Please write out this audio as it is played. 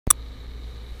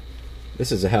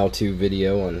This is a how-to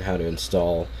video on how to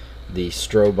install the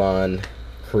Strobon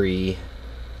Cree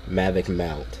Mavic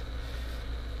mount.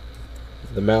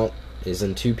 The mount is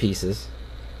in two pieces.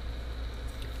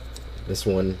 This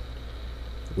one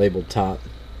labeled top.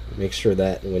 Make sure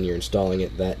that when you're installing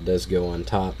it, that does go on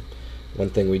top. One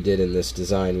thing we did in this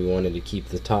design, we wanted to keep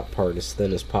the top part as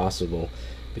thin as possible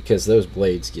because those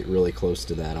blades get really close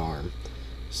to that arm.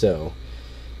 So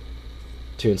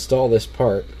to install this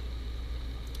part,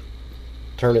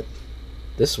 turn it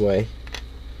this way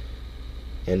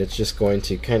and it's just going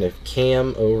to kind of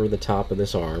cam over the top of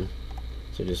this arm.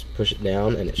 So just push it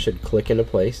down and it should click into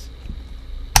place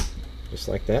just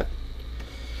like that.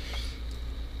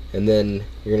 And then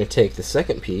you're going to take the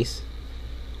second piece,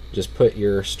 just put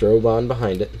your Strobon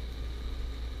behind it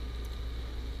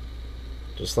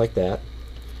just like that,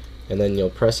 and then you'll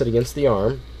press it against the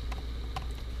arm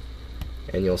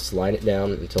and you'll slide it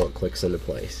down until it clicks into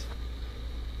place.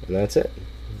 And that's it.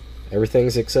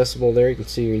 Everything's accessible there. You can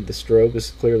see the strobe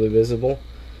is clearly visible.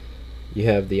 You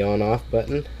have the on-off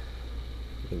button.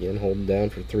 Again, hold it down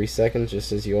for 3 seconds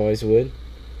just as you always would.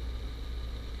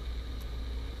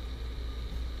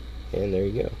 And there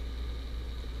you go.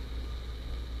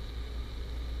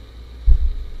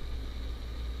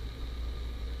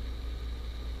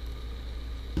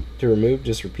 To remove,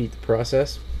 just repeat the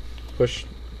process. Push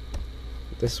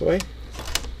this way.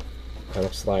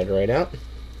 That'll slide right out.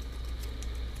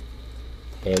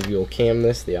 And you'll cam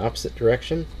this the opposite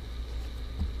direction.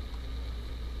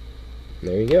 And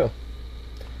there you go.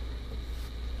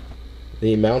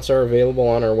 The mounts are available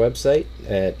on our website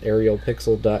at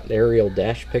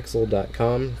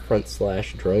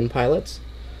aerial-pixel.com/drone pilots.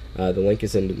 The link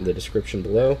is in the description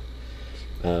below.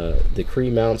 The Cree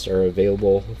mounts are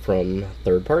available from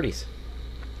third parties.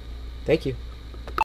 Thank you.